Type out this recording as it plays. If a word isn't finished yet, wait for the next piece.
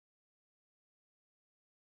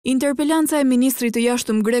Interpelanca e ministrit të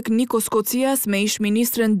jashtëm grek Nikos Kotzias me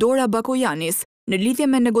ish-ministren Dora Bakojanis në lidhje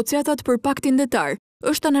me negociatat për paktin ndetar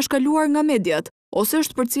është anashkaluar nga mediat ose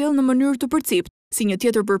është përcjellë në mënyrë të përciptë si një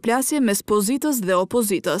tjetër përplasje mes pozitës dhe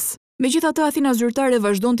opozitës. Megjithatë Athina zyrtare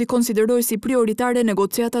vazhdon t'i konsiderojë si prioritare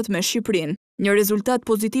negociatat me Shqipërinë. Një rezultat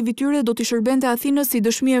pozitiv i tyre do t'i shërbente Athinës si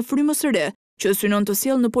dëshmi e frymës së re që synon të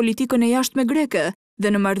sjellë në politikën e jashtme greke dhe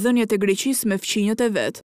në marrëdhëniet e Greqisë me fqinjët e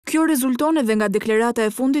vet. Kjo rezulton edhe nga deklarata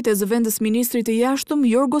e fundit e Zevendesministrit të Jashtëm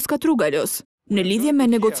Jorgos Katrougalos. Në lidhje me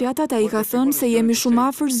negociatat, ai ka thënë se jemi shumë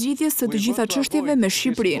afër zgjidhjes së të gjitha çështjeve me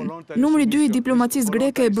Shqipërinë. Numri 2 i diplomacisë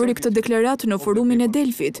greke e bëri këtë deklaratë në forumin e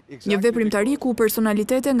Delfit, një veprimtari ku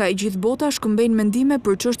personalitete nga i gjithë bota shkëmbejnë mendime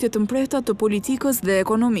për çështje të mprehta të politikës dhe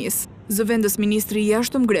ekonomisë. Zevendesministri i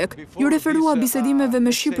jashtëm grek ju referua bisedimeve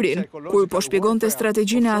me Shqipërinë, kur po shpjegonte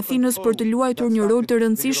strategjinë e Athinës për të luajtur një rol të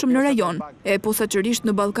rëndësishëm në rajon, e posaçërisht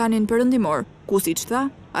në Ballkanin Perëndimor, ku siç tha,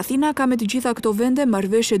 Athina ka me të gjitha këto vende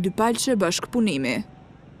marrëveshje dypalqe bashkëpunimi.